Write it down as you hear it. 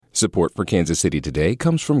Support for Kansas City Today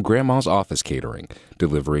comes from Grandma's Office Catering,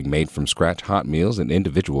 delivering made-from-scratch hot meals and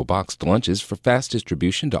individual boxed lunches for fast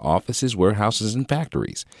distribution to offices, warehouses, and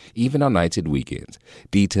factories, even on nights and weekends.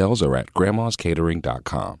 Details are at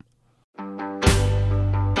grandmascatering.com.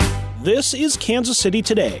 This is Kansas City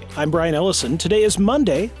Today. I'm Brian Ellison. Today is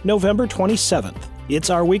Monday, November 27th. It's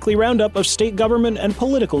our weekly roundup of state government and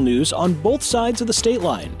political news on both sides of the state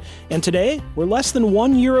line. And today, we're less than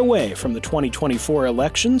 1 year away from the 2024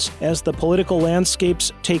 elections as the political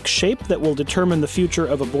landscapes take shape that will determine the future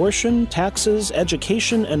of abortion, taxes,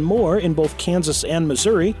 education, and more in both Kansas and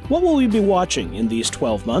Missouri. What will we be watching in these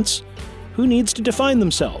 12 months? Who needs to define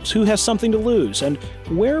themselves? Who has something to lose? And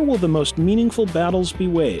where will the most meaningful battles be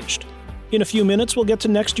waged? In a few minutes, we'll get to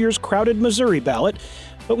next year's crowded Missouri ballot,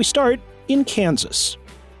 but we start in Kansas.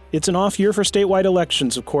 It's an off year for statewide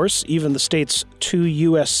elections, of course. Even the state's 2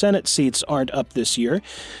 U.S. Senate seats aren't up this year.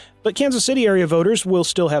 But Kansas City area voters will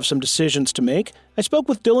still have some decisions to make. I spoke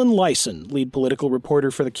with Dylan Lyson, lead political reporter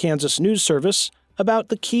for the Kansas News Service, about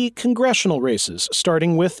the key congressional races,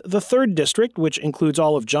 starting with the 3rd District, which includes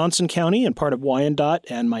all of Johnson County and part of Wyandotte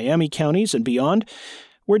and Miami counties and beyond,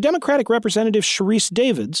 where Democratic Representative Sharice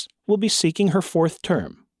Davids will be seeking her 4th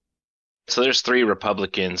term. So there's 3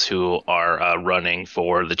 Republicans who are running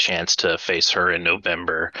for the chance to face her in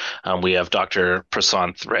November. We have Dr.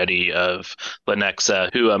 Prasanth Reddy of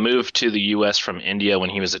Lenexa, who moved to the U.S. from India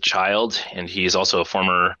when he was a child, and he's also a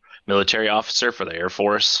former military officer for the Air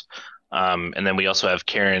Force. And then we also have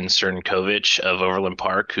Karen Cernkovich of Overland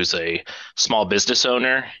Park, who's a small business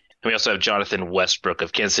owner. And we also have Jonathan Westbrook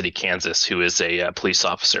of Kansas City, Kansas, who is a police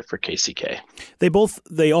officer for KCK.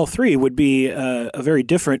 They all three would be a very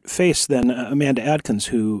different face than Amanda Adkins,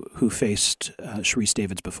 who faced Sharice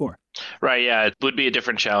Davids before. Right, yeah. It would be a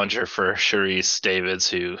different challenger for Sharice Davids,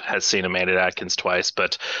 who has seen Amanda Adkins twice,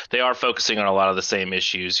 but they are focusing on a lot of the same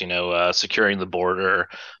issues, securing the border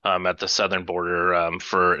at the southern border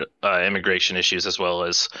for immigration issues, as well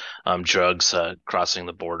as drugs crossing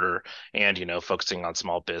the border, and, focusing on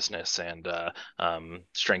small business and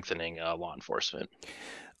strengthening law enforcement.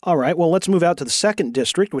 All right, well, let's move out to the 2nd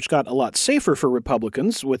District, which got a lot safer for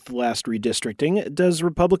Republicans with the last redistricting. Does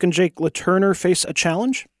Republican Jake LaTurner face a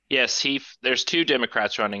challenge? Yes, there's 2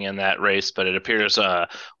 Democrats running in that race, but it appears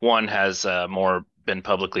one has more been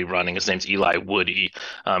publicly running. His name's Eli Woody,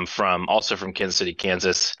 from Kansas City,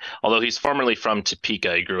 Kansas. Although he's formerly from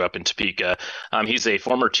Topeka, he grew up in Topeka. He's a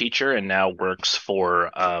former teacher and now works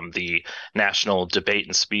for the National Debate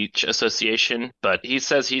and Speech Association. But he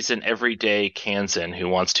says he's an everyday Kansan who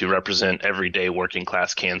wants to represent everyday working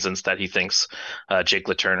class Kansans that he thinks Jake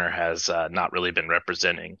LaTurner has not really been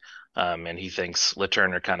representing. And he thinks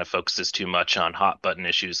LaTurner kind of focuses too much on hot button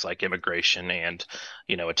issues like immigration and,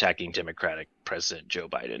 attacking Democratic President Joe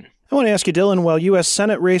Biden. I want to ask you, Dylan, while U.S.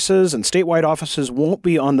 Senate races and statewide offices won't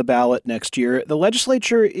be on the ballot next year, the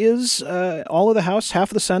legislature is all of the House,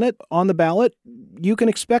 half of the Senate on the ballot. You can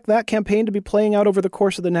expect that campaign to be playing out over the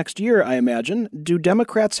course of the next year, I imagine. Do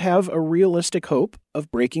Democrats have a realistic hope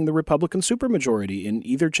of breaking the Republican supermajority in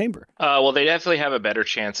either chamber? Well, they definitely have a better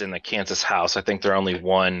chance in the Kansas House. I think they're only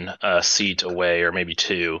 1 seat away, or maybe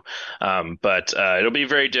 2. But it'll be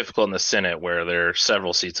very difficult in the Senate, where they're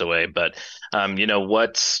several seats away. But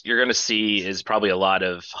what you're going to see is probably a lot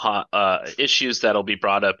of hot issues that'll be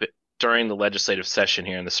brought up during the legislative session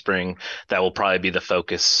here in the spring that will probably be the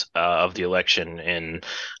focus of the election in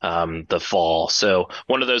the fall. So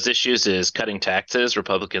one of those issues is cutting taxes.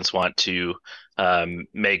 Republicans want to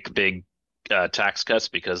make big tax cuts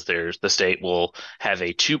because the state will have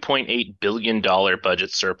a $2.8 billion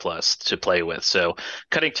budget surplus to play with. So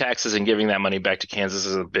cutting taxes and giving that money back to Kansas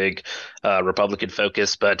is a big Republican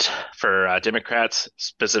focus. But for Democrats,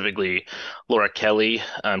 specifically Laura Kelly,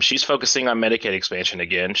 she's focusing on Medicaid expansion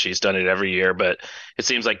again. She's done it every year, but it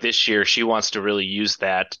seems like this year she wants to really use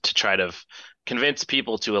that to try to convince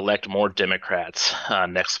people to elect more Democrats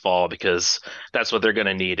next fall, because that's what they're going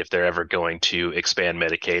to need if they're ever going to expand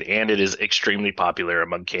Medicaid. And it is extremely popular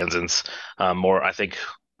among Kansans. I think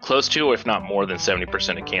close to, if not more than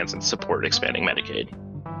 70% of Kansans support expanding Medicaid.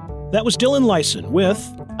 That was Dylan Lyson with,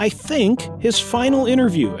 I think, his final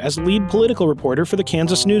interview as lead political reporter for the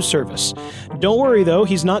Kansas News Service. Don't worry, though,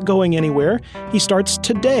 he's not going anywhere. He starts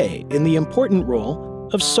today in the important role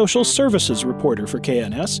of social services reporter for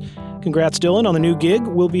KNS. Congrats, Dylan, on the new gig.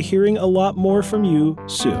 We'll be hearing a lot more from you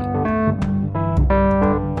soon.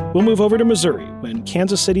 We'll move over to Missouri when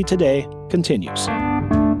Kansas City Today continues.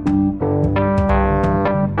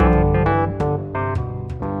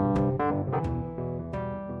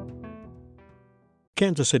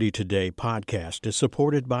 Kansas City Today podcast is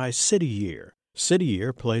supported by City Year. City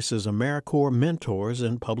Year places AmeriCorps mentors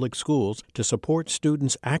in public schools to support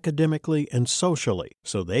students academically and socially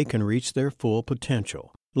so they can reach their full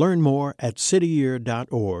potential. Learn more at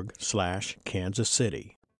cityyear.org/Kansas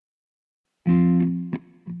City.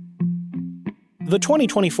 The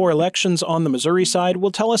 2024 elections on the Missouri side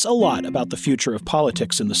will tell us a lot about the future of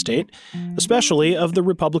politics in the state, especially of the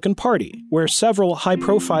Republican Party, where several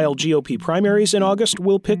high-profile GOP primaries in August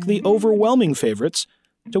will pick the overwhelming favorites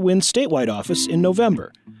to win statewide office in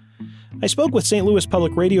November. I spoke with St. Louis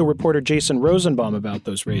Public Radio reporter Jason Rosenbaum about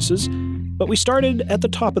those races, but we started at the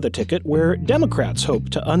top of the ticket where Democrats hope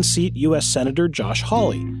to unseat U.S. Senator Josh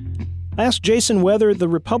Hawley. I asked Jason whether the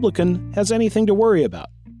Republican has anything to worry about.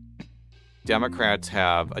 Democrats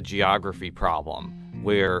have a geography problem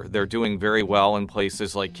where they're doing very well in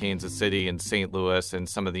places like Kansas City and St. Louis and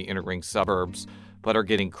some of the inner-ring suburbs, but are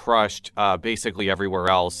getting crushed basically everywhere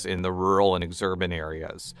else in the rural and exurban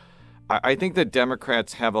areas. I think that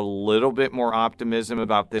Democrats have a little bit more optimism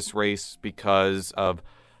about this race because of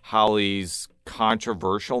Hawley's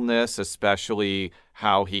controversialness, especially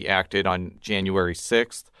how he acted on January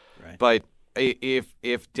 6th. Right. But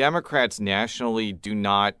if Democrats nationally do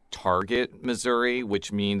not target Missouri,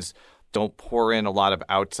 which means don't pour in a lot of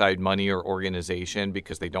outside money or organization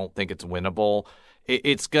because they don't think it's winnable,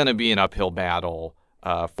 it's going to be an uphill battle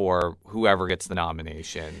for whoever gets the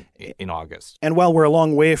nomination in August. And while we're a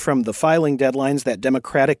long way from the filing deadlines, that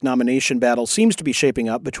Democratic nomination battle seems to be shaping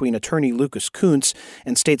up between Attorney Lucas Kunce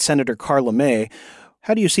and State Senator Karla May.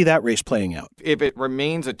 How do you see that race playing out? If it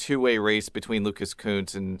remains a two-way race between Lucas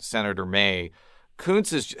Kunce and Senator May,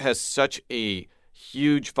 Kunce has such a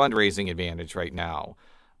huge fundraising advantage right now.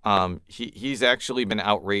 He's actually been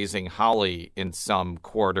outraising Hawley in some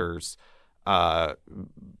quarters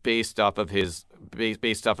based off of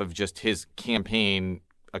just his campaign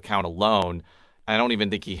account alone. I don't even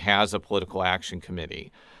think he has a political action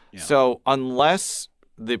committee. Yeah. So unless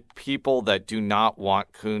the people that do not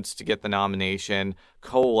want Kunce to get the nomination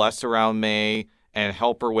coalesce around May and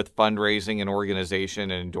help her with fundraising and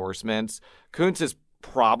organization and endorsements, Kunce is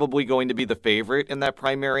probably going to be the favorite in that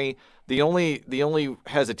primary. The only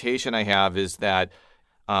hesitation I have is that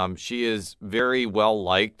she is very well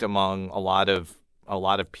liked among a lot of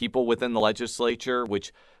people within the legislature,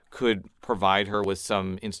 which could provide her with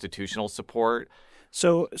some institutional support.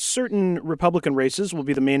 So certain Republican races will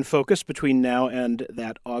be the main focus between now and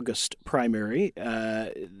that August primary.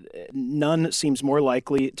 None seems more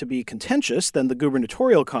likely to be contentious than the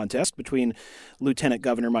gubernatorial contest between Lieutenant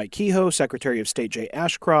Governor Mike Kehoe, Secretary of State Jay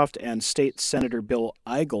Ashcroft, and State Senator Bill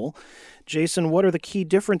Eigel. Jason, what are the key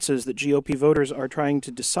differences that GOP voters are trying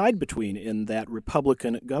to decide between in that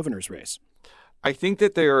Republican governor's race? I think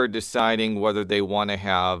that they are deciding whether they want to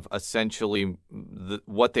have essentially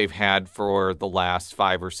what they've had for the last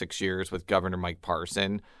 5 or 6 years with Governor Mike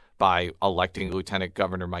Parson by electing Lieutenant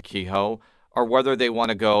Governor Mike Kehoe, or whether they want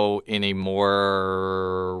to go in a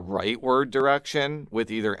more rightward direction with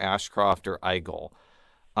either Ashcroft or Eigel.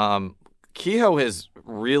 Kehoe has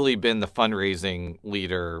really been the fundraising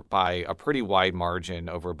leader by a pretty wide margin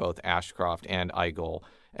over both Ashcroft and Eigel.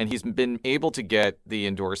 And he's been able to get the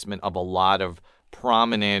endorsement of a lot of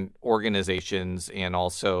prominent organizations and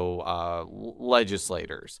also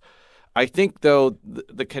legislators. I think, though,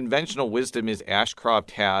 the conventional wisdom is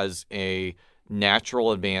Ashcroft has a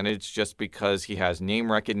natural advantage just because he has name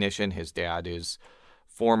recognition. His dad is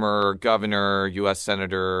former governor, U.S.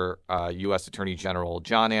 Senator, U.S. Attorney General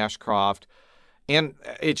John Ashcroft. And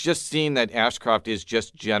it's just seen that Ashcroft is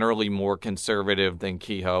just generally more conservative than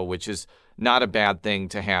Kehoe, which is not a bad thing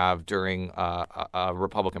to have during a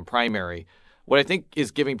Republican primary. What I think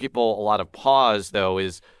is giving people a lot of pause, though,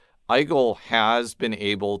 is Eigel has been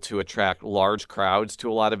able to attract large crowds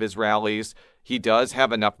to a lot of his rallies. He does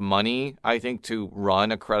have enough money, I think, to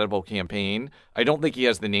run a credible campaign. I don't think he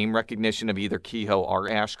has the name recognition of either Kehoe or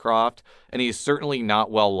Ashcroft, and he's certainly not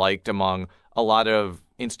well liked among a lot of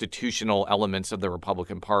institutional elements of the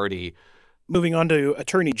Republican Party. Moving on to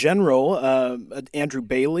Attorney General, Andrew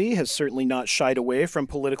Bailey has certainly not shied away from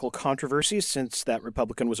political controversies since that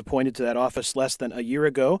Republican was appointed to that office less than a year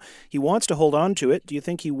ago. He wants to hold on to it. Do you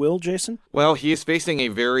think he will, Jason? Well, he is facing a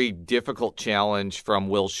very difficult challenge from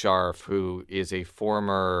Will Scharf, who is a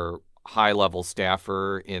former high-level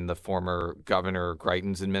staffer in the former Governor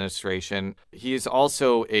Greitens administration. He is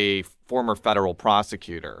also a former federal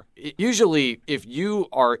prosecutor. Usually, if you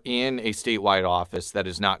are in a statewide office that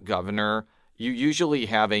is not governor, you usually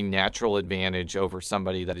have a natural advantage over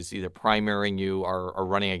somebody that is either primarying you or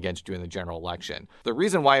running against you in the general election. The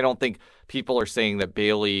reason why I don't think people are saying that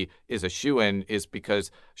Bailey is a shoo-in is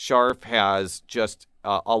because Scharf has just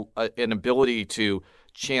an ability to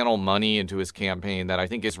channel money into his campaign that I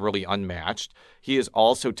think is really unmatched. He is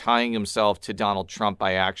also tying himself to Donald Trump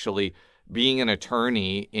by actually being an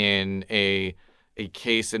attorney in a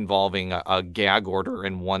case involving a gag order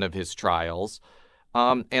in one of his trials.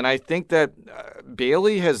 And I think that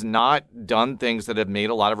Bailey has not done things that have made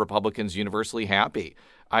a lot of Republicans universally happy.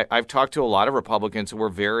 I've talked to a lot of Republicans who were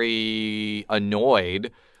very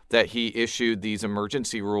annoyed that he issued these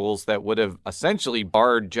emergency rules that would have essentially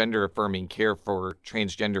barred gender-affirming care for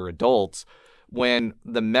transgender adults when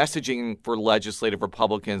the messaging for legislative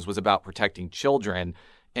Republicans was about protecting children.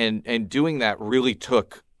 And doing that really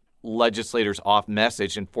took legislators off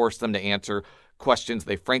message and forced them to answer questions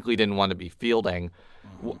they frankly didn't want to be fielding.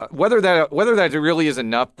 Whether that really is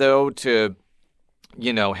enough, though, to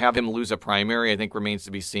have him lose a primary, I think remains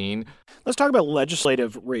to be seen. Let's talk about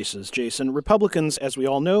legislative races, Jason. Republicans, as we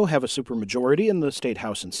all know, have a supermajority in the state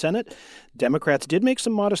House and Senate. Democrats did make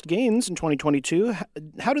some modest gains in 2022.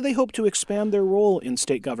 How do they hope to expand their role in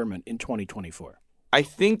state government in 2024? I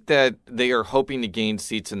think that they are hoping to gain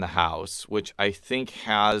seats in the House, which I think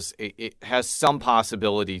has some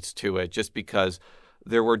possibilities to it, just because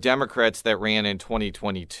there were Democrats that ran in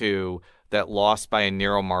 2022 that lost by a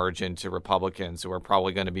narrow margin to Republicans who are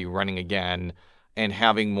probably going to be running again and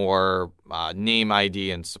having more name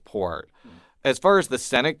ID and support. As far as the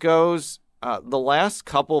Senate goes, the last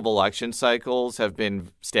couple of election cycles have been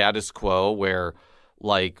status quo, where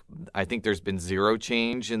I think there's been zero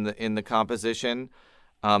change in the composition.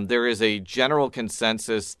 There is a general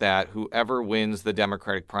consensus that whoever wins the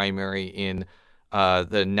Democratic primary in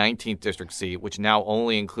the 19th district seat, which now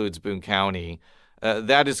only includes Boone County,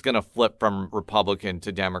 that is going to flip from Republican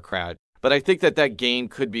to Democrat. But I think that game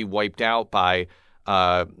could be wiped out by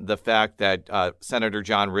the fact that Senator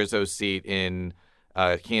John Rizzo's seat in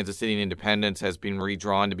Kansas City and Independence has been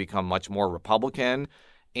redrawn to become much more Republican.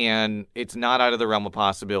 And it's not out of the realm of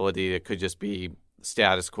possibility it could just be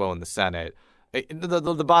status quo in the Senate.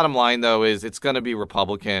 The bottom line, though, is it's going to be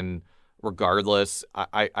Republican regardless.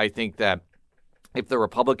 I think that if the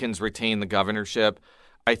Republicans retain the governorship,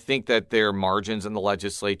 I think that their margins in the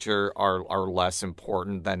legislature are less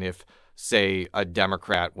important than if, say, a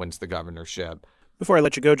Democrat wins the governorship. Before I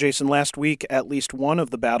let you go, Jason, last week, at least one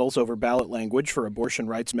of the battles over ballot language for abortion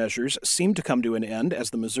rights measures seemed to come to an end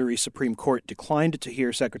as the Missouri Supreme Court declined to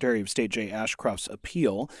hear Secretary of State Jay Ashcroft's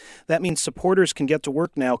appeal. That means supporters can get to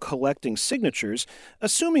work now collecting signatures.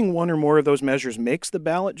 Assuming one or more of those measures makes the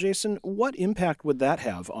ballot, Jason, what impact would that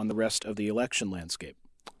have on the rest of the election landscape?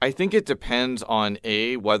 I think it depends on,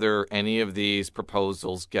 A, whether any of these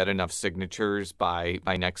proposals get enough signatures by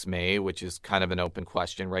next May, which is kind of an open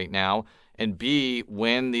question right now, and B,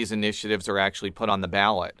 when these initiatives are actually put on the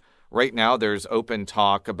ballot. Right now, there's open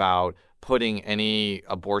talk about putting any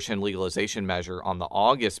abortion legalization measure on the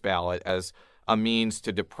August ballot as a means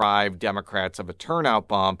to deprive Democrats of a turnout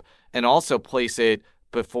bump and also place it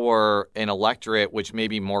before an electorate which may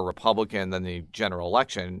be more Republican than the general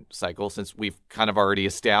election cycle, since we've kind of already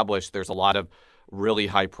established there's a lot of really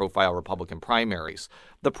high-profile Republican primaries.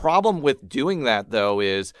 The problem with doing that, though,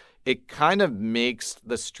 is it kind of makes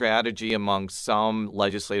the strategy among some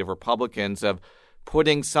legislative Republicans of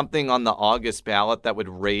putting something on the August ballot that would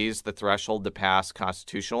raise the threshold to pass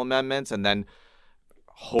constitutional amendments and then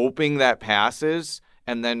hoping that passes,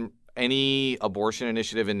 and then any abortion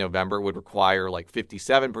initiative in November would require like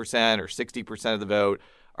 57% or 60% of the vote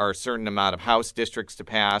or a certain amount of House districts to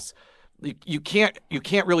pass. You can't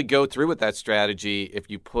really go through with that strategy if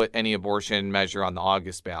you put any abortion measure on the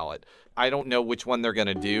August ballot. I don't know which one they're going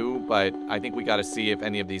to do, but I think we got to see if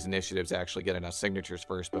any of these initiatives actually get enough signatures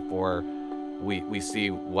first before we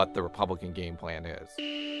see what the Republican game plan is.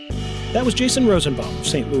 That was Jason Rosenbaum of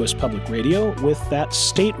St. Louis Public Radio with that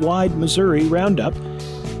statewide Missouri roundup.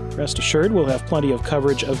 Rest assured, we'll have plenty of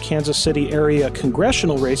coverage of Kansas City area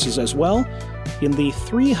congressional races as well in the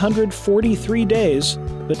 343 days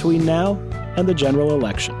between now and the general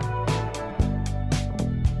election.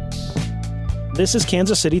 This is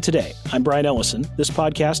Kansas City Today. I'm Brian Ellison. This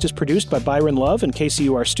podcast is produced by Byron Love and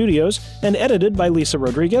KCUR Studios and edited by Lisa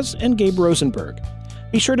Rodriguez and Gabe Rosenberg.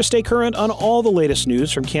 Be sure to stay current on all the latest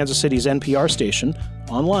news from Kansas City's NPR station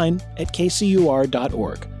online at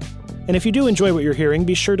kcur.org. And if you do enjoy what you're hearing,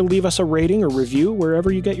 be sure to leave us a rating or review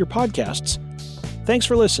wherever you get your podcasts. Thanks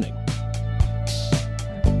for listening.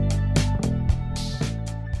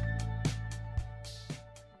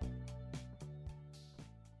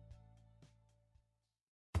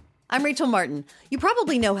 I'm Rachel Martin. You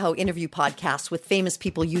probably know how interview podcasts with famous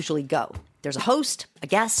people usually go. There's a host, a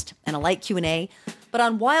guest, and a light Q&A. But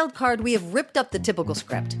on Wildcard, we have ripped up the typical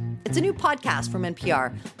script. It's a new podcast from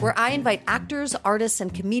NPR where I invite actors, artists,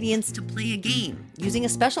 and comedians to play a game using a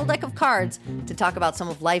special deck of cards to talk about some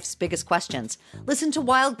of life's biggest questions. Listen to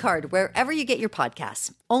Wildcard wherever you get your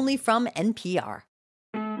podcasts, only from NPR.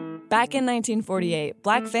 Back in 1948,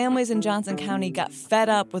 Black families in Johnson County got fed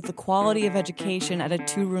up with the quality of education at a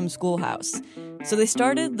two-room schoolhouse. So they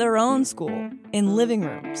started their own school in living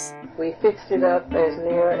rooms. We fixed it up as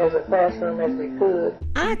near as a classroom as we could.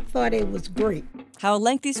 I thought it was great. How a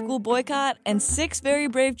lengthy school boycott and 6 very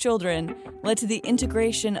brave children led to the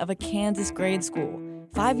integration of a Kansas grade school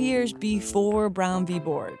 5 years before Brown v.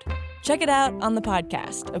 Board. Check it out on the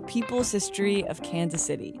podcast, A People's History of Kansas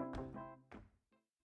City.